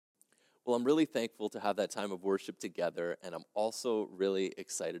Well, I'm really thankful to have that time of worship together, and I'm also really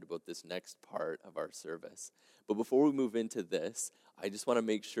excited about this next part of our service. But before we move into this, I just want to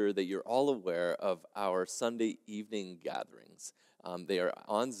make sure that you're all aware of our Sunday evening gatherings. They are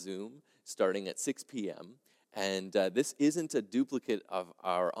on Zoom starting at 6 p.m., and this isn't a duplicate of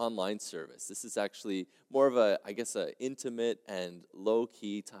our online service. This is actually more of a intimate and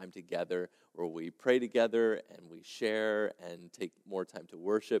low-key time together where we pray together and we share and take more time to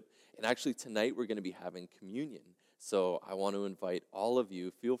worship. And actually tonight we're going to be having communion. So I want to invite all of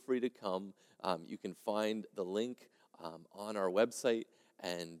you. Feel free to come. You can find the link on our website,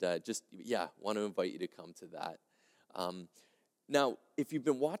 and want to invite you to come to that. Now, if you've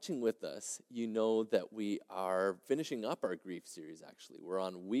been watching with us, you know that we are finishing up our grief series, actually. We're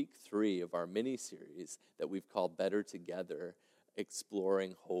on week 3 of our mini-series that we've called Better Together,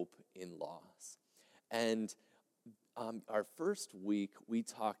 Exploring Hope in Loss. And our first week, we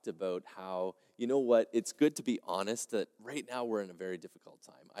talked about how, it's good to be honest that right now we're in a very difficult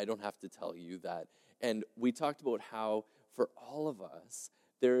time. I don't have to tell you that. And we talked about how, for all of us,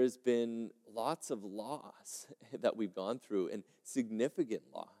 there has been lots of loss that we've gone through, and significant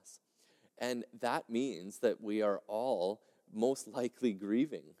loss. And that means that we are all most likely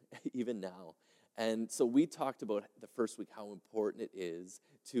grieving, even now. And so we talked about the first week how important it is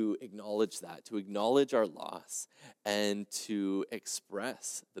to acknowledge that, to acknowledge our loss, and to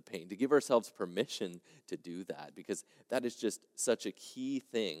express the pain, to give ourselves permission to do that, because that is just such a key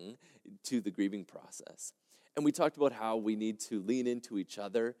thing to the grieving process. And we talked about how we need to lean into each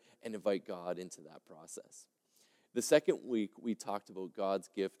other and invite God into that process. The second week, we talked about God's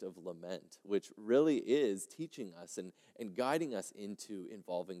gift of lament, which really is teaching us and guiding us into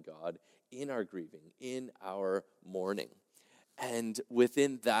involving God in our grieving, in our mourning. And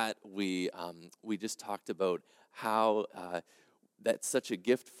within that, we just talked about how that's such a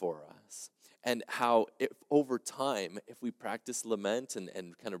gift for us. And how over time, if we practice lament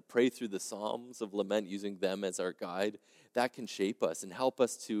and kind of pray through the Psalms of lament, using them as our guide, that can shape us and help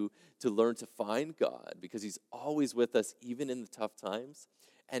us to learn to find God, because he's always with us, even in the tough times,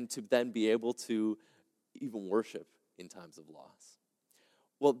 and to then be able to even worship in times of loss.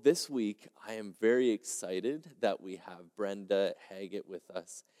 Well, this week, I am very excited that we have Brenda Haggett with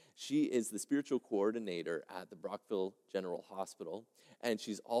us. She is the spiritual coordinator at the Brockville General Hospital, and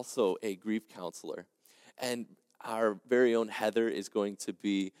she's also a grief counselor. And our very own Heather is going to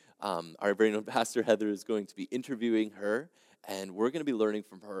be, our very own Pastor Heather is going to be interviewing her, and we're going to be learning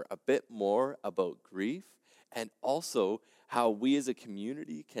from her a bit more about grief, and also how we as a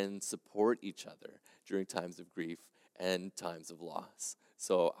community can support each other during times of grief and times of loss.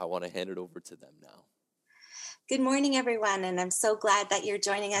 So I want to hand it over to them now. Good morning, everyone, and I'm so glad that you're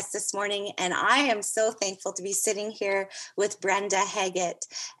joining us this morning, and I am so thankful to be sitting here with Brenda Haggett,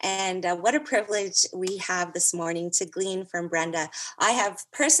 and what a privilege we have this morning to glean from Brenda. I have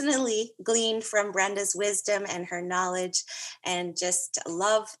personally gleaned from Brenda's wisdom and her knowledge, and just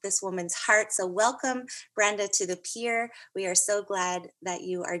love this woman's heart. So welcome, Brenda, to the pier. We are so glad that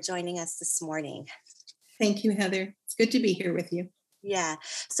you are joining us this morning. Thank you, Heather. It's good to be here with you. Yeah.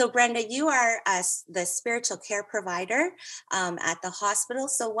 So Brenda, you are the spiritual care provider at the hospital.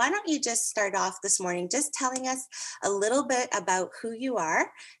 So why don't you just start off this morning just telling us a little bit about who you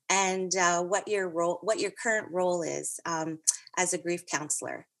are and what your current role is as a grief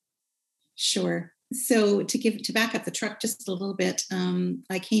counselor. Sure. So to back up the truck just a little bit,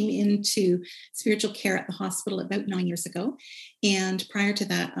 I came into spiritual care at the hospital about 9 years ago. And prior to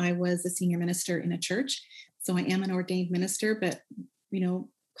that, I was a senior minister in a church. So I am an ordained minister, but,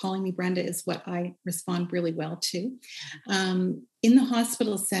 calling me Brenda is what I respond really well to. In the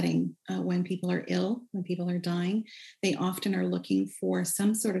hospital setting, when people are ill, when people are dying, they often are looking for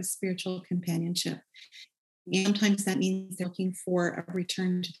some sort of spiritual companionship. And sometimes that means they're looking for a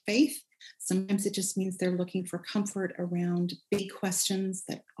return to faith. Sometimes it just means they're looking for comfort around big questions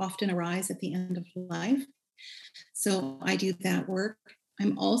that often arise at the end of life. So I do that work.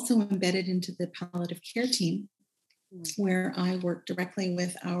 I'm also embedded into the palliative care team, where I work directly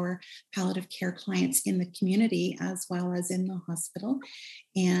with our palliative care clients in the community as well as in the hospital.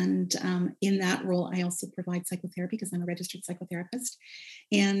 And in that role, I also provide psychotherapy because I'm a registered psychotherapist.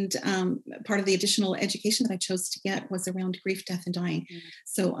 And part of the additional education that I chose to get was around grief, death, and dying.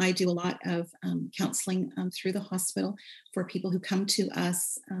 So I do a lot of counseling through the hospital for people who come to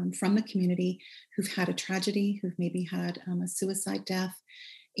us from the community who've had a tragedy, who've maybe had a suicide death,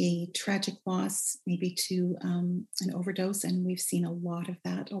 a tragic loss, maybe to an overdose. And we've seen a lot of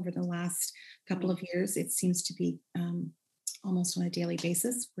that over the last couple of years. It seems to be almost on a daily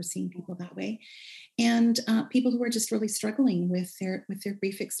basis. We're seeing people that way, and people who are just really struggling with their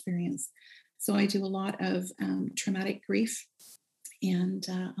grief experience. So I do a lot of traumatic grief and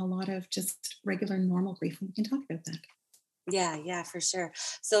a lot of just regular normal grief. And we can talk about that. Yeah, for sure.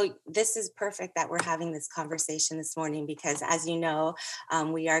 So this is perfect that we're having this conversation this morning because, as you know,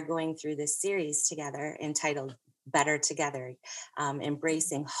 we are going through this series together entitled Better Together,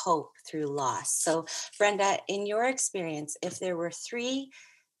 embracing hope through loss. So, Brenda, in your experience, if there were three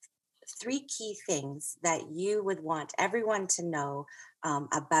key things that you would want everyone to know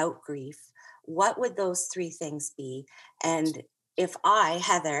about grief, what would those three things be? And if I,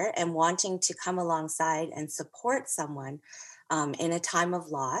 Heather, am wanting to come alongside and support someone in a time of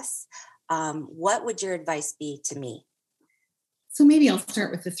loss, what would your advice be to me? So maybe I'll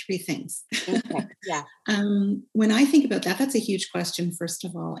start with the three things. Okay. Yeah. When I think about that, that's a huge question, first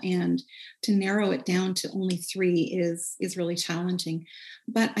of all. And to narrow it down to only three is really challenging.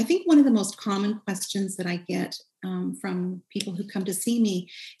 But I think one of the most common questions that I get from people who come to see me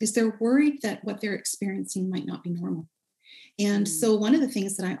is they're worried that what they're experiencing might not be normal. And so one of the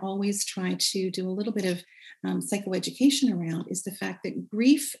things that I always try to do a little bit of psychoeducation around is the fact that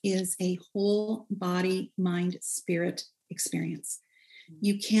grief is a whole body, mind, spirit experience.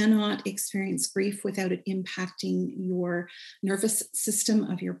 You cannot experience grief without it impacting your nervous system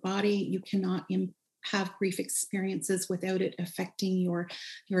of your body. You cannot have grief experiences without it affecting your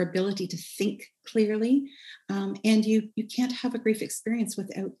ability to think clearly. And you can't have a grief experience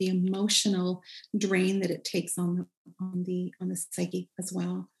without the emotional drain that it takes on the psyche as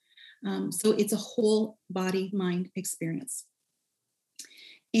well. So it's a whole body, mind experience.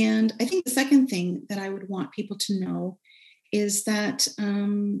 And I think the second thing that I would want people to know is that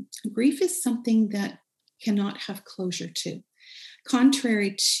grief is something that cannot have closure to.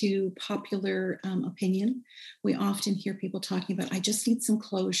 Contrary to popular opinion, we often hear people talking about, I just need some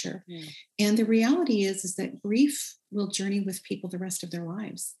closure. Yeah. And the reality is that grief will journey with people the rest of their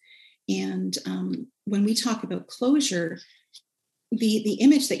lives. And when we talk about closure, the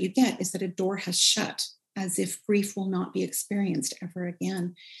image that you get is that a door has shut, as if grief will not be experienced ever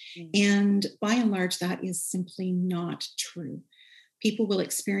again. And by and large, that is simply not true. People will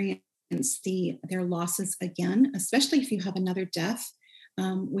experience their losses again, especially if you have another death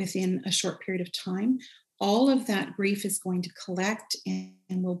within a short period of time. All of that grief is going to collect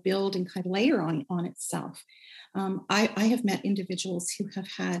and will build and kind of layer on itself. I have met individuals who have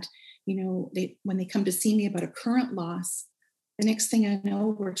had, when they come to see me about a current loss, the next thing I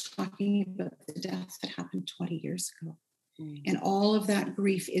know, we're talking about the death that happened 20 years ago. And all of that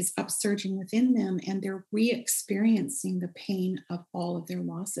grief is upsurging within them, and they're re-experiencing the pain of all of their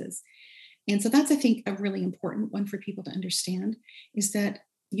losses. And so that's, I think, a really important one for people to understand, is that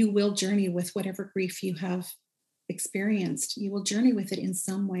you will journey with whatever grief you have experienced. You will journey with it in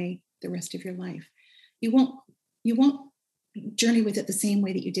some way the rest of your life. You won't journey with it the same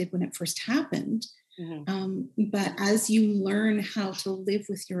way that you did when it first happened. But as you learn how to live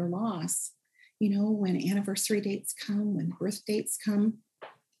with your loss, when anniversary dates come, when birth dates come,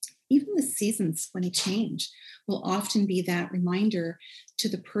 even the seasons when they change will often be that reminder to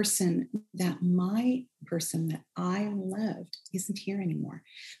the person that my person that I loved isn't here anymore.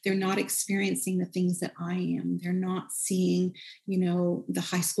 They're not experiencing the things that I am. They're not seeing, the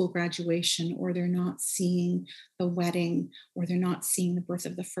high school graduation, or they're not seeing the wedding, or they're not seeing the birth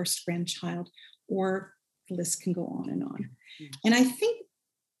of the first grandchild, or the list can go on and on. And I think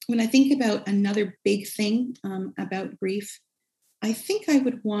when I think about another big thing about grief, I think I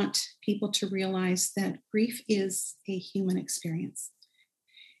would want people to realize that grief is a human experience,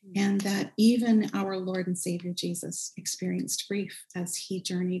 and that even our Lord and Savior Jesus experienced grief as he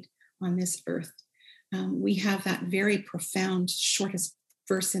journeyed on this earth. We have that very profound, shortest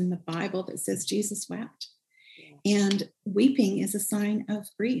verse in the Bible that says Jesus wept. And weeping is a sign of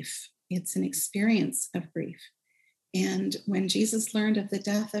grief. It's an experience of grief. And when Jesus learned of the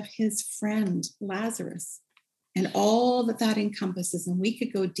death of his friend Lazarus, and all that encompasses, and we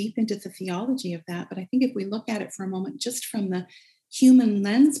could go deep into the theology of that, but I think if we look at it for a moment, just from the human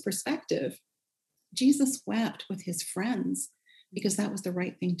lens perspective, Jesus wept with his friends because that was the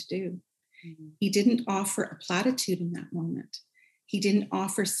right thing to do. He didn't offer a platitude in that moment. He didn't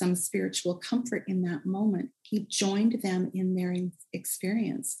offer some spiritual comfort in that moment. He joined them in their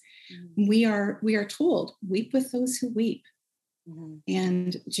experience. We are told, weep with those who weep.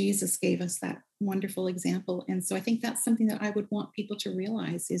 And Jesus gave us that wonderful example. And so I think that's something that I would want people to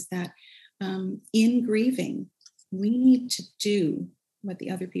realize, is that in grieving, we need to do what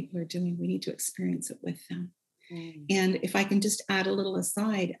the other people are doing. We need to experience it with them. And if I can just add a little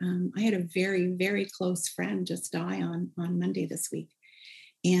aside, I had a very, very close friend just die on Monday this week.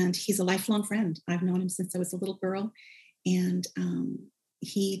 And he's a lifelong friend. I've known him since I was a little girl. And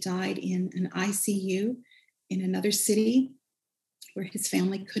he died in an ICU in another city where his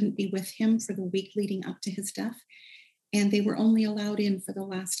family couldn't be with him for the week leading up to his death. And they were only allowed in for the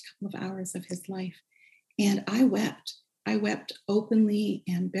last couple of hours of his life. And I wept. I wept openly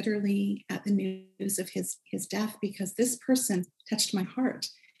and bitterly at the news of his death, because this person touched my heart.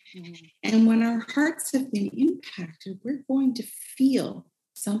 Mm-hmm. And when our hearts have been impacted, we're going to feel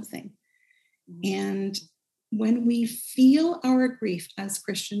something. Mm-hmm. And when we feel our grief, as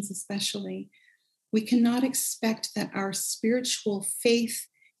Christians especially, we cannot expect that our spiritual faith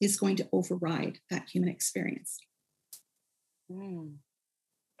is going to override that human experience.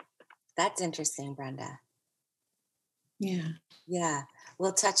 That's interesting, Brenda. Yeah. Yeah.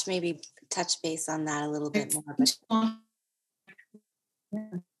 We'll touch base on that a little bit more.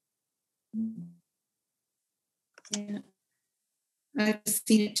 But yeah. I've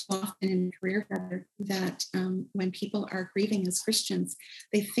seen it too often in career that when people are grieving as Christians,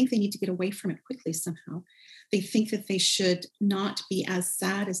 they think they need to get away from it quickly somehow. They think that they should not be as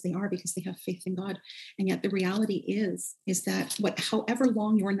sad as they are because they have faith in God. And yet the reality is that however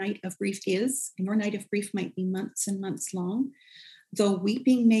long your night of grief is, and your night of grief might be months and months long, though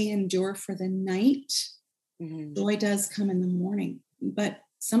weeping may endure for the night, joy does come in the morning. But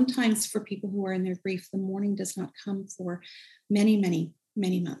sometimes for people who are in their grief, the morning does not come for many, many,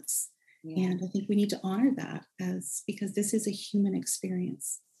 many months. Yeah. And I think we need to honor that because this is a human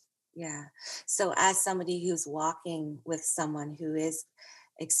experience. Yeah. So as somebody who's walking with someone who is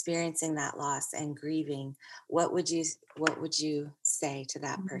experiencing that loss and grieving, what would you say to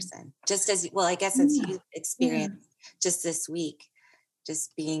that person? Just as well, I guess as you experienced just this week,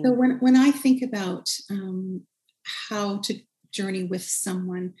 just being. So when I think about how to journey with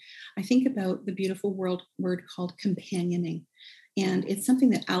someone, I think about the beautiful word called companioning. And it's something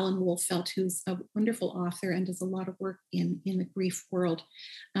that Alan Wolfelt, who's a wonderful author and does a lot of work in the grief world.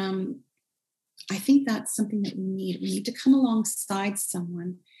 I think that's something that we need. We need to come alongside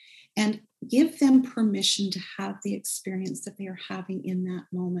someone and give them permission to have the experience that they are having in that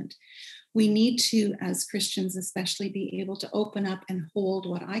moment. We need to, as Christians especially, be able to open up and hold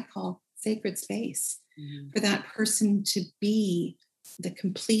what I call sacred space for that person to be the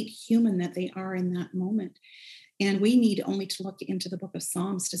complete human that they are in that moment. And we need only to look into the book of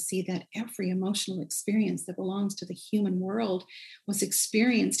Psalms to see that every emotional experience that belongs to the human world was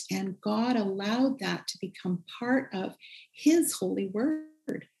experienced, and God allowed that to become part of his holy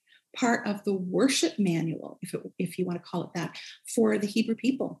word, part of the worship manual, if you want to call it that, for the Hebrew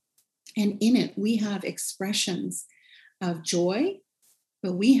people. And in it, we have expressions of joy,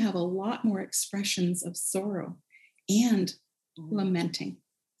 but we have a lot more expressions of sorrow and lamenting.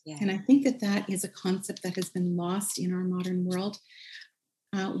 Yeah. And I think that is a concept that has been lost in our modern world.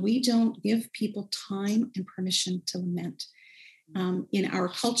 We don't give people time and permission to lament. In our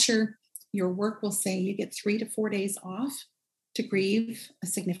culture, your work will say you get 3 to 4 days off to grieve a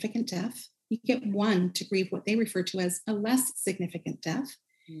significant death. You get 1 to grieve what they refer to as a less significant death.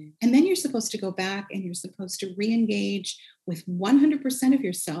 And then you're supposed to go back and you're supposed to re-engage with 100% of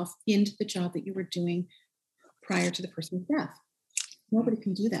yourself into the job that you were doing prior to the person's death. Nobody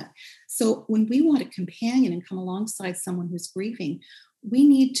can do that. So when we want a companion and come alongside someone who's grieving, we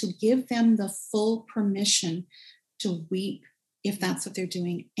need to give them the full permission to weep if that's what they're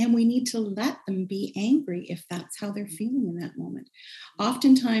doing. And we need to let them be angry if that's how they're feeling in that moment.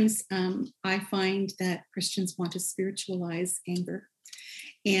 Oftentimes, I find that Christians want to spiritualize anger,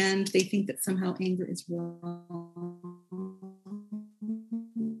 and they think that somehow anger is wrong.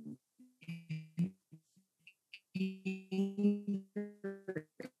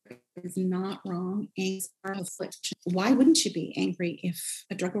 Is not wrong. Anger is affliction. Why wouldn't you be angry if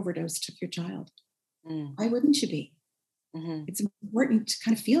a drug overdose took your child? Why wouldn't you be? It's important to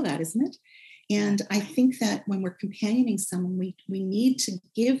kind of feel that, isn't it? And I think that when we're companioning someone, we need to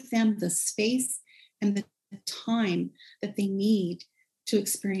give them the space and the time that they need to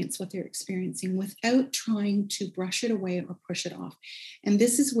experience what they're experiencing without trying to brush it away or push it off. And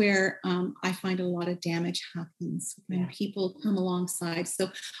this is where I find a lot of damage happens when people come alongside. So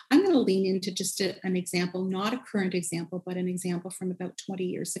I'm going to lean into just an example, not a current example, but an example from about 20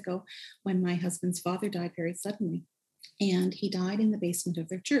 years ago when my husband's father died very suddenly. And he died in the basement of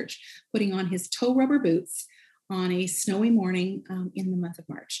their church, putting on his toe rubber boots on a snowy morning in the month of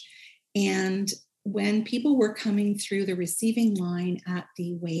March. And when people were coming through the receiving line at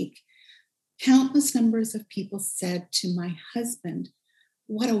the wake, countless numbers of people said to my husband,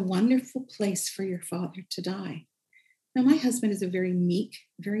 what a wonderful place for your father to die. Now, my husband is a very meek,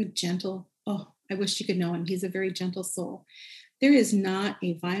 very gentle. Oh, I wish you could know him. He's a very gentle soul. There is not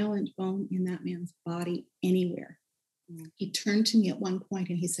a violent bone in that man's body anywhere. He turned to me at one point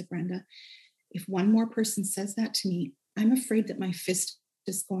and he said, Brenda, if one more person says that to me, I'm afraid that my fist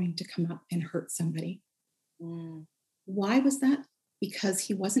is going to come up and hurt somebody. Why was that? Because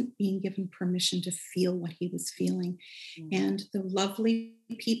he wasn't being given permission to feel what he was feeling. And the lovely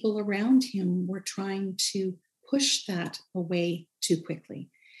people around him were trying to push that away too quickly.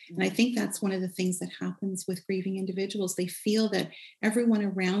 And I think that's one of the things that happens with grieving individuals. They feel that everyone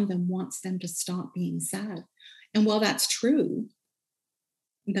around them wants them to stop being sad. And while that's true,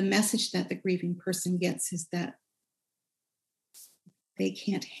 the message that the grieving person gets is that they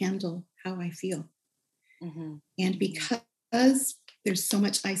can't handle how I feel. And because there's so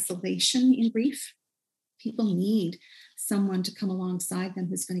much isolation in grief, people need someone to come alongside them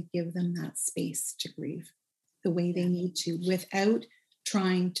who's going to give them that space to grieve the way they need to, without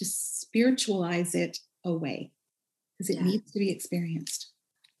trying to spiritualize it away, because it needs to be experienced.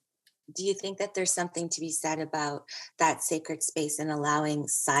 Do you think that there's something to be said about that sacred space and allowing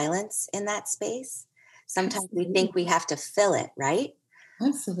silence in that space? Sometimes we think we have to fill it, right?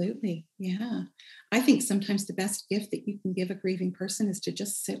 Absolutely. Yeah. I think sometimes the best gift that you can give a grieving person is to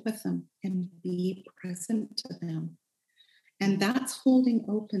just sit with them and be present to them. And that's holding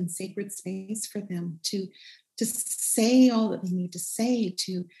open sacred space for them to say all that they need to say,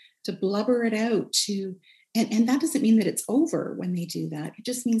 to blubber it out, and that doesn't mean that it's over when they do that. It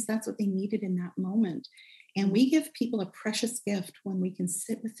just means that's what they needed in that moment. And we give people a precious gift when we can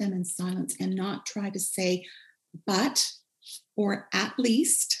sit with them in silence and not try to say, but, or at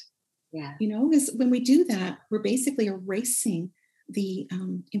least, because when we do that, we're basically erasing the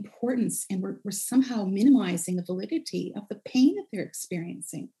importance, and we're somehow minimizing the validity of the pain that they're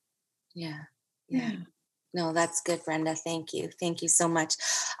experiencing. Yeah. No, that's good, Brenda. Thank you. Thank you so much.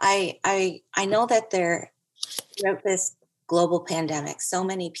 I know that throughout this global pandemic, so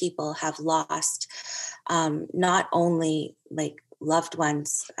many people have lost not only like loved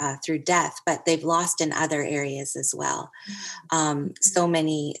ones through death, but they've lost in other areas as well. So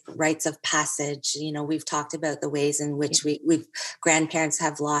many rites of passage. We've talked about the ways in which we've grandparents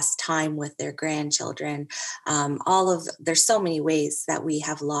have lost time with their grandchildren. There's so many ways that we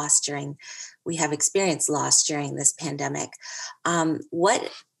have experienced loss during this pandemic.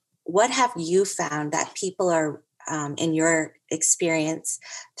 What have you found that people are, in your experience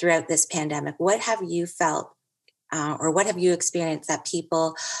throughout this pandemic, what have you felt or what have you experienced that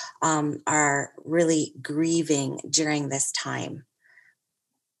people are really grieving during this time?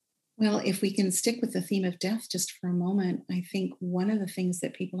 Well, if we can stick with the theme of death just for a moment, I think one of the things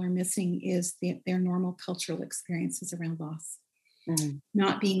that people are missing is their normal cultural experiences around loss.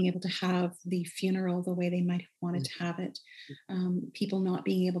 Not being able to have the funeral the way they might have wanted to have it. People not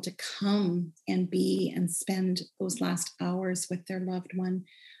being able to come and be and spend those last hours with their loved one,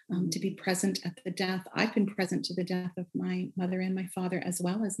 to be present at the death. I've been present to the death of my mother and my father, as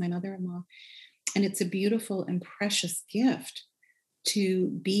well as my mother-in-law. And it's a beautiful and precious gift to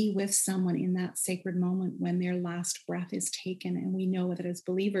be with someone in that sacred moment when their last breath is taken. And we know that as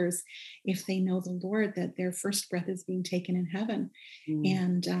believers, if they know the Lord, that their first breath is being taken in heaven.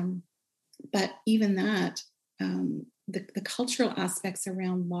 And but even that, the cultural aspects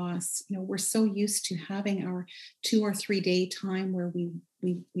around loss, we're so used to having our 2 or 3 day time where we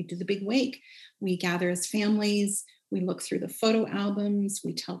do the big wake. We gather as families, we look through the photo albums,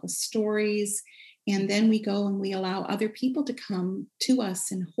 we tell the stories. And then we go and we allow other people to come to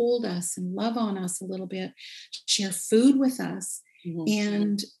us and hold us and love on us a little bit, share food with us,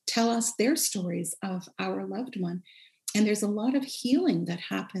 and tell us their stories of our loved one. And there's a lot of healing that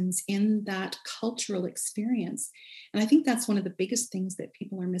happens in that cultural experience. And I think that's one of the biggest things that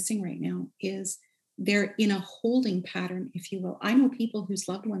people are missing right now is they're in a holding pattern, if you will. I know people whose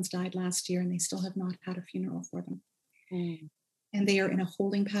loved ones died last year and they still have not had a funeral for them. And they are in a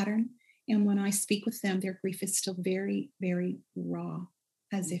holding pattern. And when I speak with them, their grief is still very, very raw,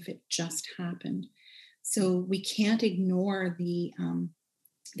 as if it just happened. So we can't ignore the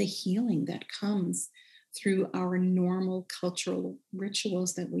healing that comes through our normal cultural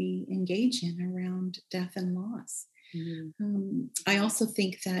rituals that we engage in around death and loss. I also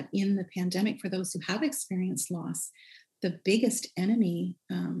think that in the pandemic, for those who have experienced loss, the biggest enemy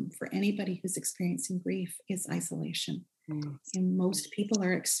for anybody who's experiencing grief is isolation. And most people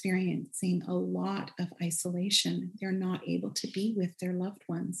are experiencing a lot of isolation. They're not able to be with their loved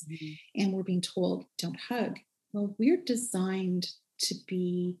ones. And we're being told, don't hug. Well, we're designed to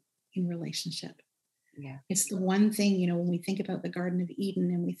be in relationship. Yeah. It's the one thing, when we think about the Garden of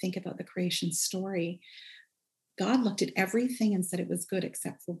Eden and we think about the creation story, God looked at everything and said it was good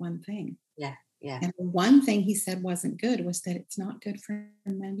except for one thing. Yeah. Yeah. And the one thing he said wasn't good was that it's not good for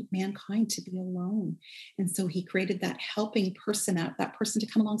mankind to be alone. And so he created that helping person out, that person to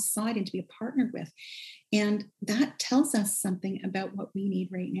come alongside and to be a partner with. And that tells us something about what we need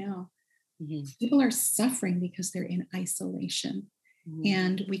right now. Mm-hmm. People are suffering because they're in isolation. Mm-hmm.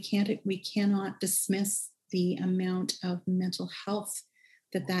 And we cannot dismiss the amount of mental health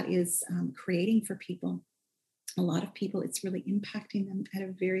that is creating for people. A lot of people, it's really impacting them at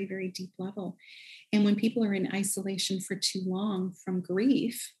a very, very deep level. And when people are in isolation for too long from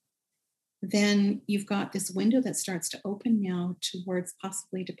grief, then you've got this window that starts to open now towards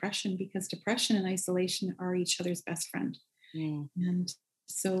possibly depression, because depression and isolation are each other's best friend. Mm. And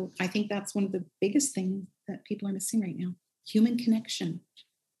so I think that's one of the biggest things that people are missing right now: human connection.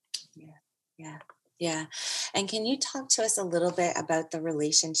 Yeah. Yeah. Yeah. And can you talk to us a little bit about the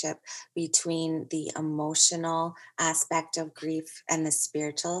relationship between the emotional aspect of grief and the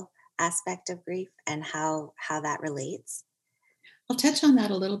spiritual aspect of grief, and how that relates? I'll touch on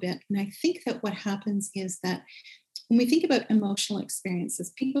that a little bit. And I think that what happens is that when we think about emotional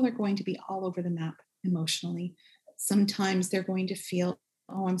experiences, people are going to be all over the map emotionally. Sometimes they're going to feel,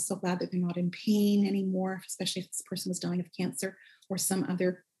 oh, I'm so glad that they're not in pain anymore, especially if this person was dying of cancer or some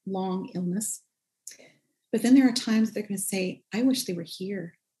other long illness. But then there are times they're going to say, I wish they were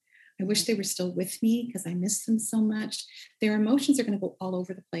here. I wish they were still with me because I miss them so much. Their emotions are going to go all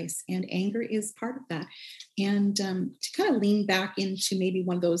over the place, and anger is part of that. And to kind of lean back into maybe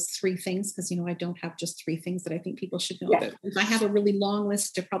one of those three things, because, I don't have just three things that I think people should know about. I have a really long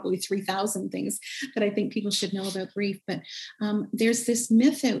list of probably 3,000 things that I think people should know about grief. But there's this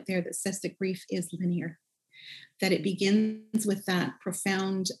myth out there that says that grief is linear, that it begins with that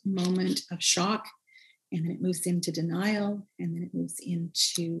profound moment of shock, and then it moves into denial, and then it moves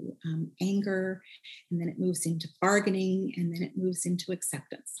into anger, and then it moves into bargaining, and then it moves into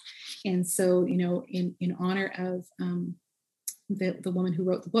acceptance. And so, in honor of the woman who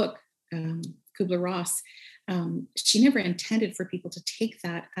wrote the book, Kubler-Ross, she never intended for people to take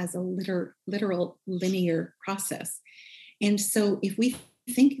that as a literal linear process. And so if we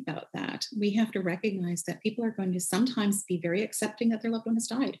think about that, we have to recognize that people are going to sometimes be very accepting that their loved one has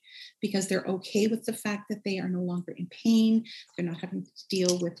died, because they're okay with the fact that they are no longer in pain. They're not having to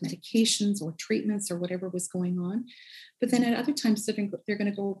deal with medications or treatments or whatever was going on. But then at other times, they're going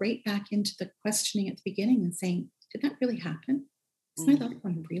to go right back into the questioning at the beginning and saying, did that really happen? Is my loved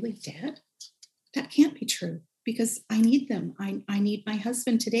one really dead? That can't be true, because I need them. I need my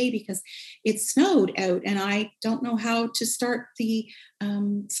husband today because it snowed out and I don't know how to start the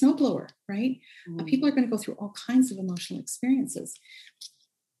snowblower, right? People are going to go through all kinds of emotional experiences.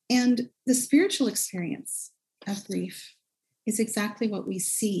 And the spiritual experience of grief is exactly what we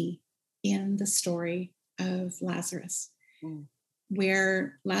see in the story of Lazarus,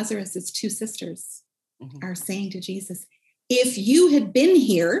 where Lazarus's two sisters are saying to Jesus, if you had been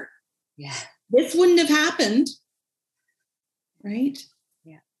here, this wouldn't have happened, right?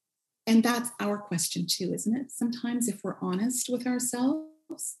 Yeah. And that's our question too, isn't it? Sometimes if we're honest with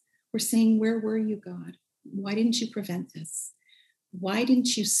ourselves, we're saying, where were you, God? Why didn't you prevent this? Why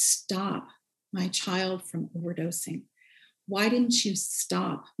didn't you stop my child from overdosing? Why didn't you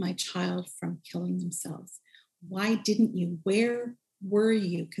stop my child from killing themselves? Why didn't you? Where were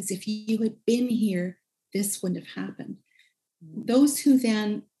you? Because if you had been here, this wouldn't have happened. Those who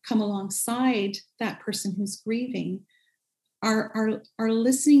then come alongside that person who's grieving are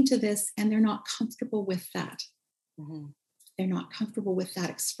listening to this, and they're not comfortable with that. They're not comfortable with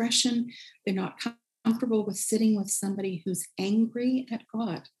that expression. They're not comfortable with sitting with somebody who's angry at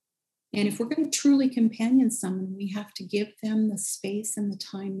God. And if we're going to truly companion someone, we have to give them the space and the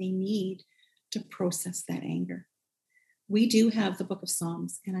time they need to process that anger. We do have the book of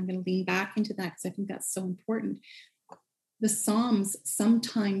Psalms, and I'm going to lean back into that because I think that's so important. The Psalms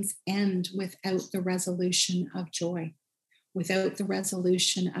sometimes end without the resolution of joy, without the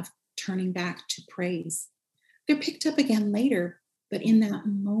resolution of turning back to praise. They're picked up again later, but in that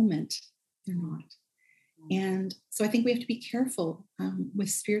moment, they're not. And so I think we have to be careful with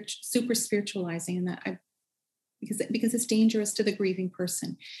super spiritualizing, and that because it's dangerous to the grieving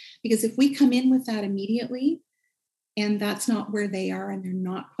person. Because if we come in with that immediately, and that's not where they are, and they're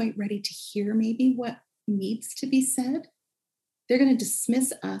not quite ready to hear maybe what needs to be said, they're going to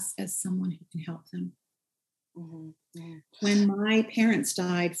dismiss us as someone who can help them. When my parents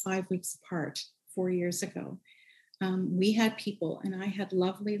died 5 weeks apart 4 years ago, we had people, and I had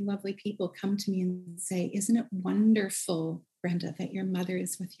lovely, lovely people come to me and say, isn't it wonderful, Brenda, that your mother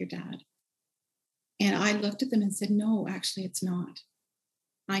is with your dad? And I looked at them and said, no, actually, it's not.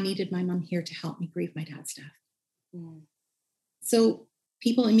 I needed my mom here to help me grieve my dad's death. Mm. So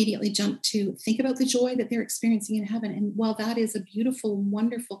people immediately jump to think about the joy that they're experiencing in heaven. And while that is a beautiful,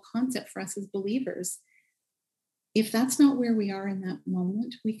 wonderful concept for us as believers, if that's not where we are in that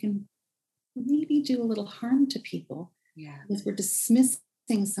moment, we can maybe do a little harm to people. Yeah. Because we're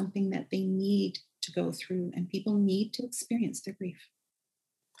dismissing something that they need to go through, and people need to experience their grief.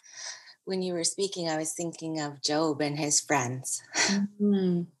 When you were speaking, I was thinking of Job and his friends.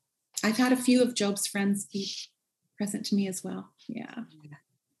 Mm-hmm. I've had a few of Job's friends be present to me as well. Yeah.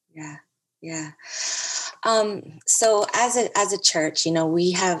 So as a church,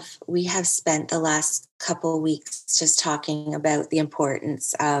 we have spent the last couple of weeks just talking about the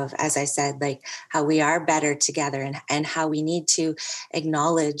importance of, as I said, like how we are better together, and how we need to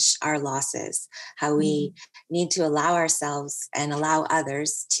acknowledge our losses, how we need to allow ourselves and allow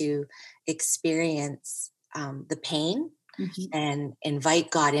others to experience the pain. Mm-hmm. And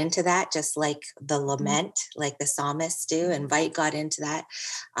invite God into that, just like the lament, like the psalmists do. Invite God into that.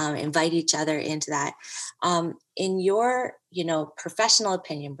 Invite each other into that. In your, professional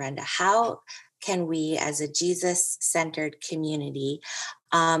opinion, Brenda, how can we, as a Jesus-centered community,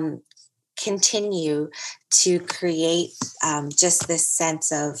 continue to create just this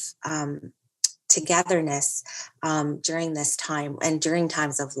sense of togetherness during this time and during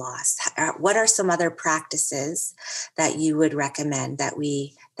times of loss? What are some other practices that you would recommend that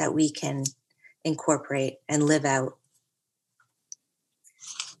we can incorporate and live out?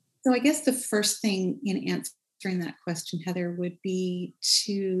 So I guess the first thing in answering that question, Heather, would be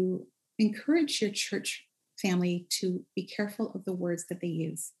to encourage your church family to be careful of the words that they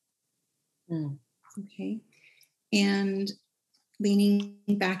use. Okay. And leaning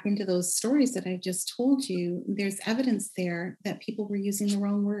back into those stories that I just told you, there's evidence there that people were using the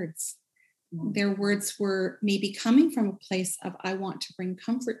wrong words. Their words were maybe coming from a place of, I want to bring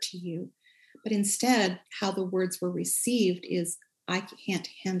comfort to you. But instead, how the words were received is, I can't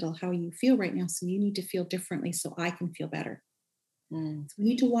handle how you feel right now, so you need to feel differently so I can feel better. So we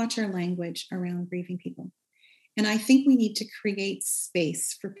need to watch our language around grieving people. And I think we need to create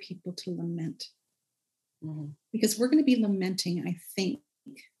space for people to lament. Because we're going to be lamenting, I think,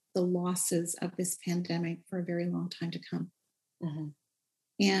 the losses of this pandemic for a very long time to come.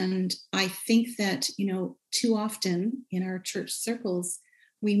 And I think that, too often in our church circles,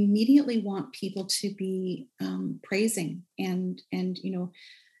 we immediately want people to be praising and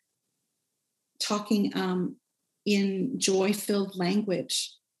talking in joy-filled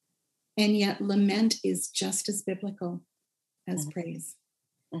language. And yet lament is just as biblical as praise.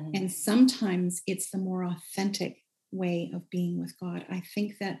 And sometimes it's the more authentic way of being with God. I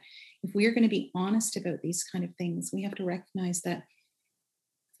think that if we are going to be honest about these kind of things, we have to recognize that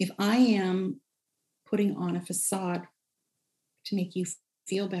if I am putting on a facade to make you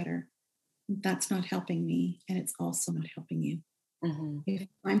feel better, that's not helping me, and it's also not helping you. If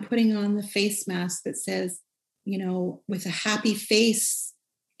I'm putting on the face mask that says, with a happy face,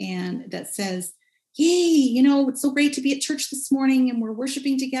 and that says, yay, it's so great to be at church this morning and we're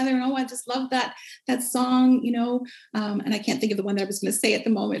worshiping together, and I just love that song, and I can't think of the one that I was going to say at the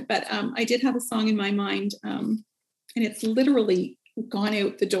moment, but I did have a song in my mind, and it's literally gone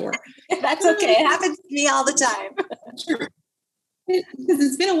out the door. That's okay. It happens to me all the time. Sure. Because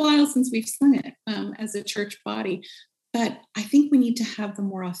it's been a while since we've sung it as a church body, but I think we need to have the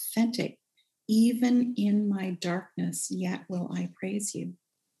more authentic, even in my darkness, yet will I praise you.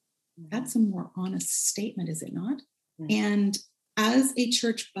 That's a more honest statement, is it not? And as a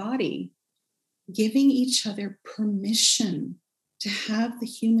church body, giving each other permission to have the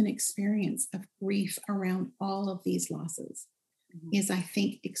human experience of grief around all of these losses is, I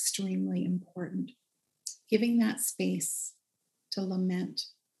think, extremely important. Giving that space to lament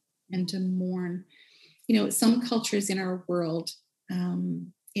and to mourn. Some cultures in our world,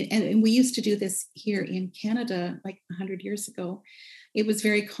 and we used to do this here in Canada like 100 years ago, it was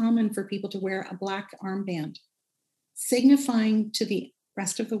very common for people to wear a black armband, signifying to the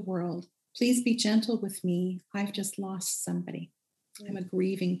rest of the world, please be gentle with me. I've just lost somebody. I'm a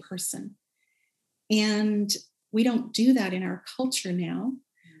grieving person. And we don't do that in our culture now.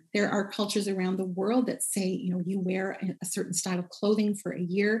 There are cultures around the world that say, you wear a certain style of clothing for a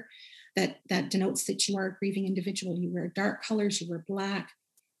year that denotes that you are a grieving individual. You wear dark colors, you wear black.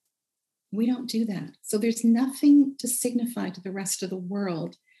 We don't do that. So there's nothing to signify to the rest of the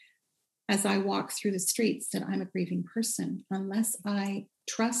world as I walk through the streets that I'm a grieving person, unless I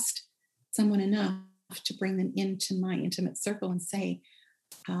trust someone enough to bring them into my intimate circle and say,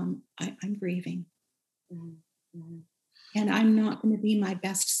 I'm grieving. And I'm not going to be my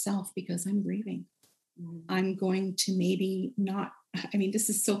best self because I'm grieving. I'm going to maybe not, I mean, this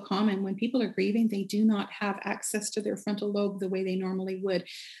is so common. When people are grieving, they do not have access to their frontal lobe the way they normally would.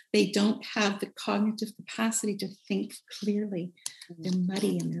 They don't have the cognitive capacity to think clearly. They're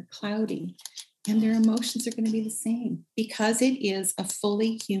muddy and they're cloudy, and their emotions are going to be the same because it is a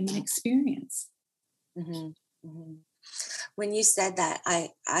fully human experience. When you said that,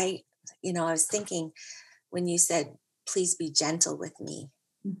 I was thinking when you said, please be gentle with me,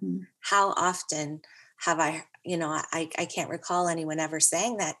 how often have I can't recall anyone ever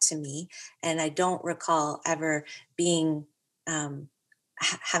saying that to me. And I don't recall ever being,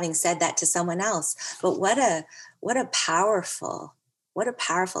 having said that to someone else. But what a powerful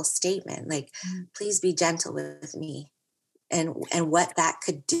statement. Like, please be gentle with me. And what that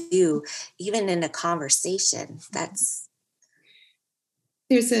could do, even in a conversation.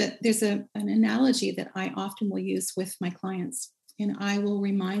 There's an analogy that I often will use with my clients, and I will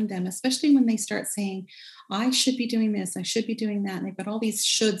remind them, especially when they start saying, I should be doing this, I should be doing that, and they've got all these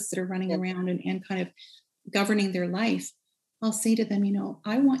shoulds that are running around and kind of governing their life. I'll say to them,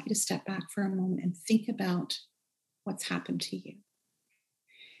 I want you to step back for a moment and think about what's happened to you.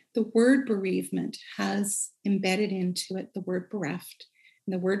 The word bereavement has embedded into it the word bereft.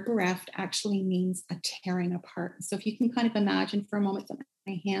 And the word bereft actually means a tearing apart. So if you can kind of imagine for a moment that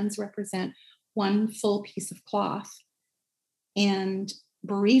my hands represent one full piece of cloth, and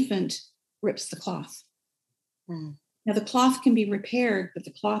bereavement rips the cloth. Now, the cloth can be repaired, but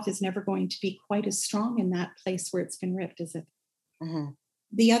the cloth is never going to be quite as strong in that place where it's been ripped, is it?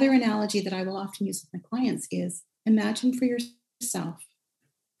 The other analogy that I will often use with my clients is imagine for yourself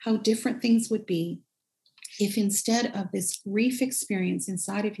how different things would be if instead of this grief experience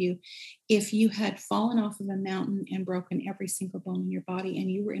inside of you, if you had fallen off of a mountain and broken every single bone in your body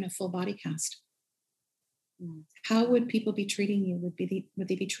and you were in a full body cast. How would people be treating you? Would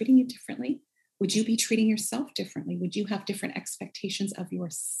they be treating you differently? Would you be treating yourself differently? Would you have different expectations of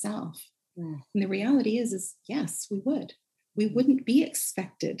yourself? And the reality is yes, we would. We wouldn't be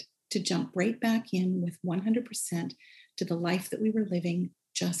expected to jump right back in with 100% to the life that we were living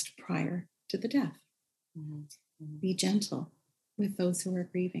just prior to the death. Be gentle with those who are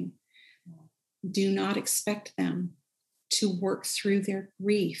grieving. Do not expect them to work through their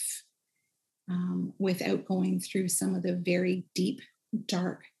grief without going through some of the very deep,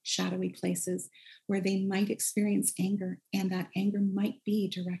 dark, shadowy places where they might experience anger, and that anger might be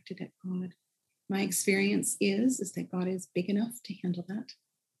directed at God. My experience is that God is big enough to handle that.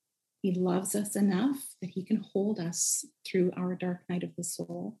 He loves us enough that he can hold us through our dark night of the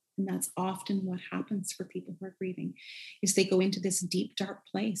soul. And that's often what happens for people who are grieving, is they go into this deep, dark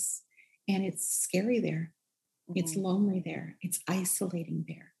place, and it's scary there. It's lonely there. It's isolating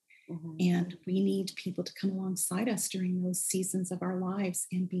there. And we need people to come alongside us during those seasons of our lives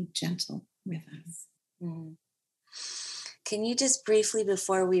and be gentle with us. Can you just briefly,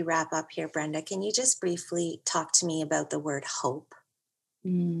 before we wrap up here, Brenda, can you just briefly talk to me about the word hope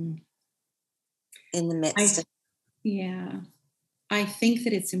in the midst of... Yeah. I think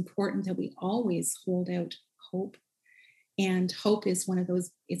that it's important that we always hold out hope. And hope is one of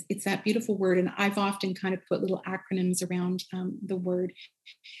those, it's that beautiful word. And I've often kind of put little acronyms around the word.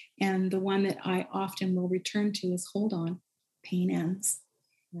 And the one that I often will return to is hold on, pain ends.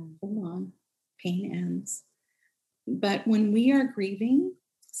 Hold on, pain ends. But when we are grieving,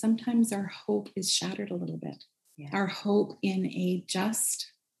 sometimes our hope is shattered a little bit. Our hope in a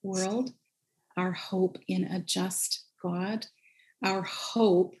just world, our hope in a just God, our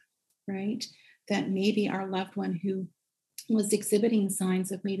hope, right, that maybe our loved one who was exhibiting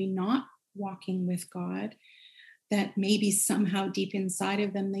signs of maybe not walking with God, that maybe somehow deep inside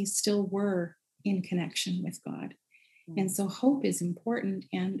of them, they still were in connection with God. And so hope is important.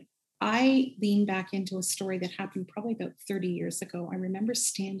 And I lean back into a story that happened probably about 30 years ago. I remember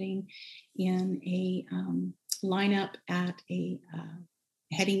standing in a lineup at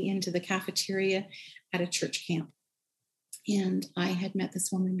heading into the cafeteria at a church camp. And I had met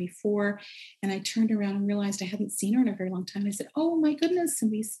this woman before, and I turned around and realized I hadn't seen her in a very long time. I said, "Oh my goodness."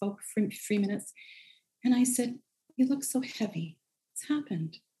 And we spoke for 3 minutes. And I said, "You look so heavy. What's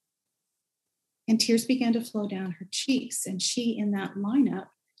happened?" And tears began to flow down her cheeks. And she, in that lineup,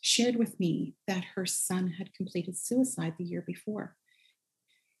 shared with me that her son had completed suicide the year before.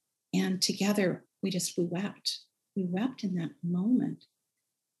 And together we wept. We wept in that moment.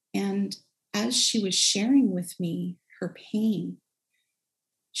 And as she was sharing with me her pain,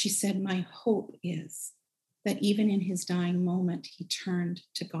 she said, "My hope is that even in his dying moment, he turned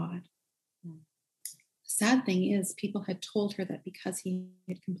to God." The sad thing is, people had told her that because he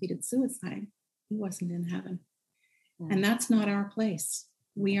had completed suicide, he wasn't in heaven. And that's not our place.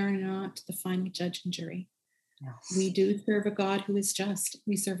 We are not the final judge and jury. No. We do serve a God who is just.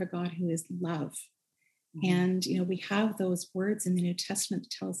 We serve a God who is love. And, we have those words in the New Testament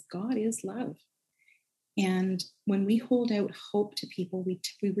that tell us God is love. And when we hold out hope to people, we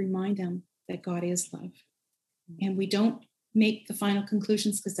remind them that God is love. And we don't make the final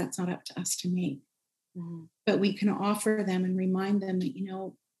conclusions because that's not up to us to make. But we can offer them and remind them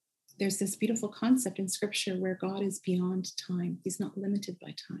that, there's this beautiful concept in Scripture where God is beyond time. He's not limited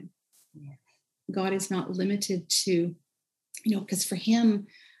by time. Yeah. God is not limited to, because for him,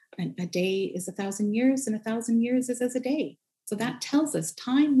 a day is 1,000 years and 1,000 years is as a day. So that tells us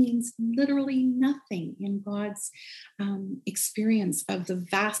time means literally nothing in God's experience of the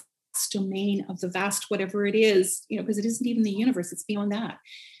vast domain of the vast whatever it is, because it isn't even the universe, it's beyond that.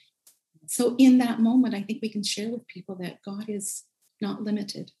 So in that moment, I think we can share with people that God is not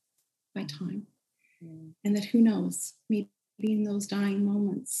limited by time. And that who knows, maybe in those dying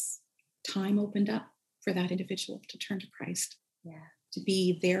moments, time opened up for that individual to turn to Christ, to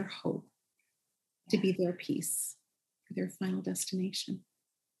be their hope, to be their peace, for their final destination.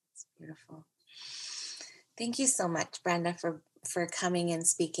 It's beautiful. Thank you so much, Brenda, for coming and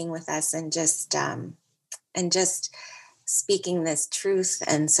speaking with us and just speaking this truth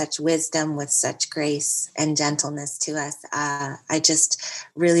and such wisdom with such grace and gentleness to us. I just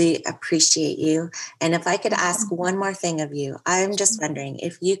really appreciate you. And if I could ask one more thing of you, I'm just wondering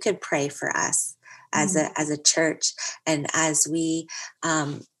if you could pray for us as a church, and as we,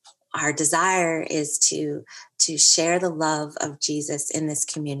 our desire is to share the love of Jesus in this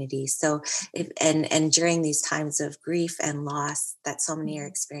community. So, and during these times of grief and loss that so many are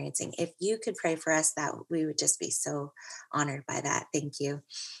experiencing, if you could pray for us, that we would just be so honored by that. Thank you.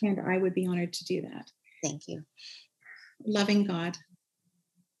 And I would be honored to do that. Thank you. Loving God,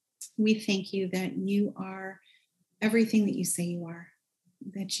 we thank you that you are everything that you say you are,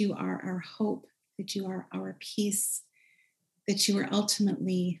 that you are our hope, that you are our peace, that you are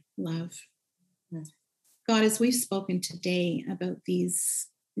ultimately love. God, as we've spoken today about these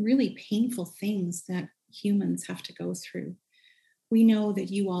really painful things that humans have to go through, we know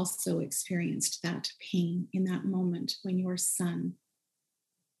that you also experienced that pain in that moment when your son,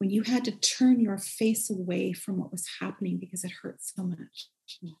 when you had to turn your face away from what was happening because it hurt so much,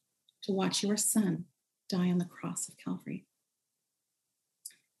 to watch your son die on the cross of Calvary.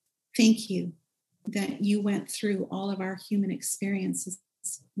 Thank you that you went through all of our human experiences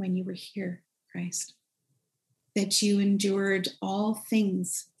when you were here, Christ. That you endured all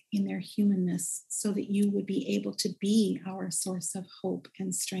things in their humanness so that you would be able to be our source of hope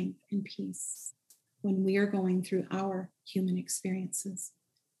and strength and peace when we are going through our human experiences.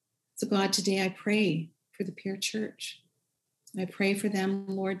 So God, today I pray for the Pure Church. I pray for them,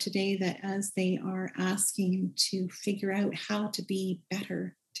 Lord, today, that as they are asking to figure out how to be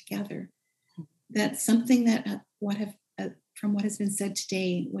better together, that something that from what has been said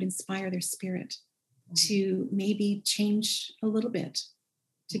today would inspire their spirit to maybe change a little bit,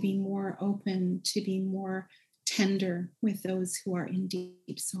 to be more open, to be more tender with those who are in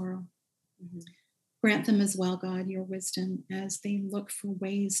deep sorrow. Grant them as well, God, your wisdom as they look for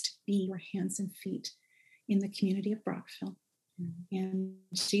ways to be your hands and feet in the community of Brockville. And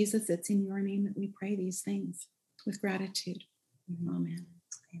Jesus, it's in your name that we pray these things with gratitude. Amen.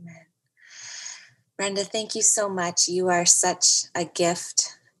 Amen. Brenda, thank you so much. You are such a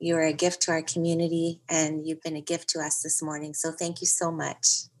gift. You are a gift to our community, and you've been a gift to us this morning. So thank you so much.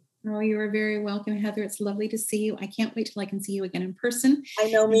 Oh, you are very welcome, Heather. It's lovely to see you. I can't wait till I can see you again in person.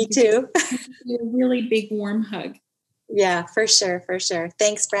 I know, me too. A really big, warm hug. Yeah, for sure, for sure.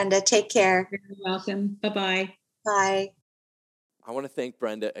 Thanks, Brenda. Take care. You're welcome. Bye-bye. Bye. I want to thank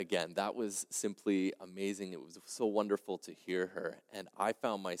Brenda again. That was simply amazing. It was so wonderful to hear her. And I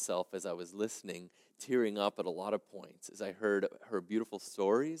found myself, as I was listening, tearing up at a lot of points as I heard her beautiful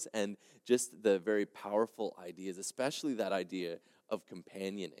stories and just the very powerful ideas, especially that idea of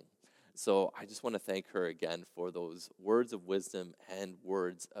companioning. So I just want to thank her again for those words of wisdom and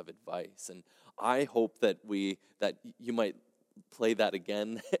words of advice. And I hope that you might play that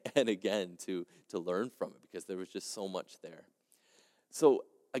again and again to learn from it, because there was just so much there. So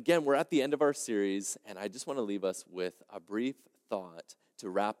again, we're at the end of our series, and I just want to leave us with a brief thought to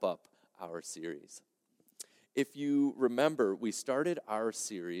wrap up our series. If you remember, we started our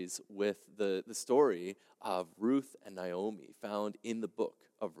series with the story of Ruth and Naomi found in the book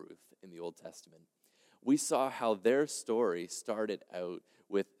of Ruth in the Old Testament. We saw how their story started out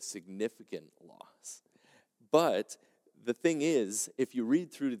with significant loss. But the thing is, if you read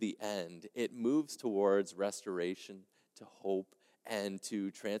through to the end, it moves towards restoration, to hope, and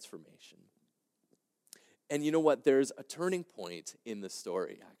to transformation. And you know what? There's a turning point in the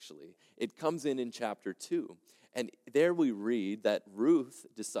story, actually. It comes in chapter 2. And there we read that Ruth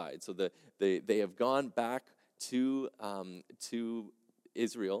decides, so they have gone back to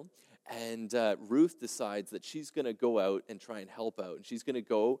Israel, and Ruth decides that she's going to go out and try and help out. And she's going to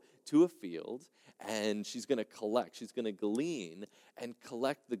go to a field, and she's going to collect, she's going to glean and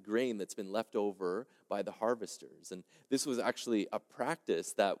collect the grain that's been left over by the harvesters. And this was actually a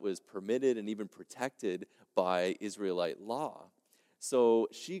practice that was permitted and even protected by Israelite law. So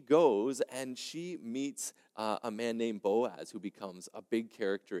she goes and she meets a man named Boaz, who becomes a big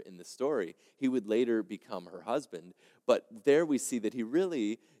character in the story. He would later become her husband, but there we see that he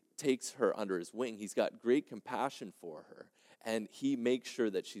really takes her under his wing. He's got great compassion for her, and he makes sure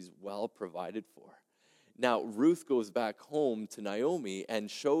that she's well provided for. Now, Ruth goes back home to Naomi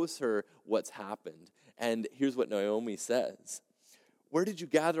and shows her what's happened. And here's what Naomi says: "Where did you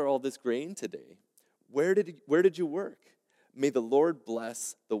gather all this grain today? Where did you work? May the Lord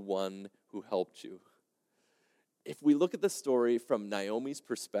bless the one who helped you." If we look at the story from Naomi's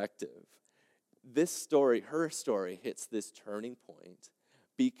perspective, this story, her story, hits this turning point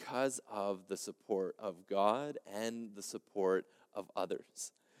because of the support of God and the support of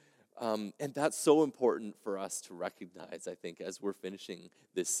others. And that's so important for us to recognize, I think, as we're finishing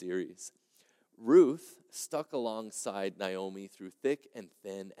this series. Ruth stuck alongside Naomi through thick and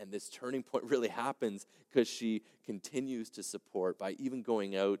thin, and this turning point really happens because she continues to support by even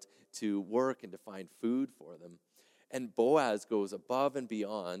going out to work and to find food for them. And Boaz goes above and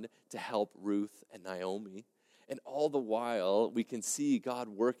beyond to help Ruth and Naomi. And all the while, we can see God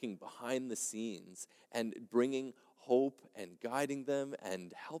working behind the scenes and bringing hope and guiding them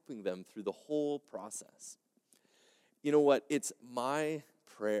and helping them through the whole process. You know what? It's my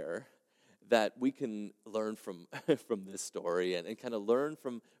prayer that we can learn from this story and kind of learn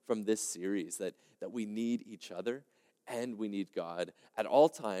from this series that we need each other and we need God at all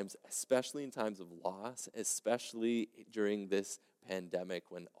times, especially in times of loss, especially during this pandemic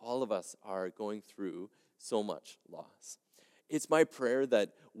when all of us are going through so much loss. It's my prayer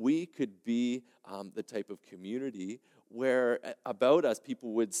that we could be the type of community where about us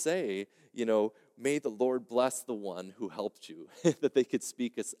people would say, you know, may the Lord bless the one who helped you, that they could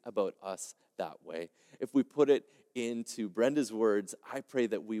speak about us that way. If we put it into Brenda's words, I pray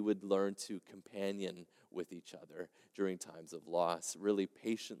that we would learn to companion with each other during times of loss, really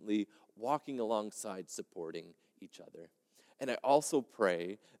patiently walking alongside, supporting each other. And I also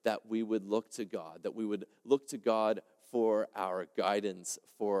pray that we would look to God, for our guidance,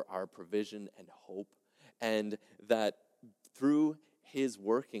 for our provision and hope, and that through his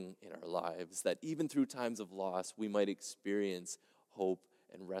working in our lives, that even through times of loss, we might experience hope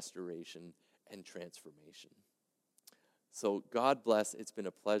and restoration and transformation. So God bless. It's been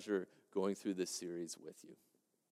a pleasure going through this series with you.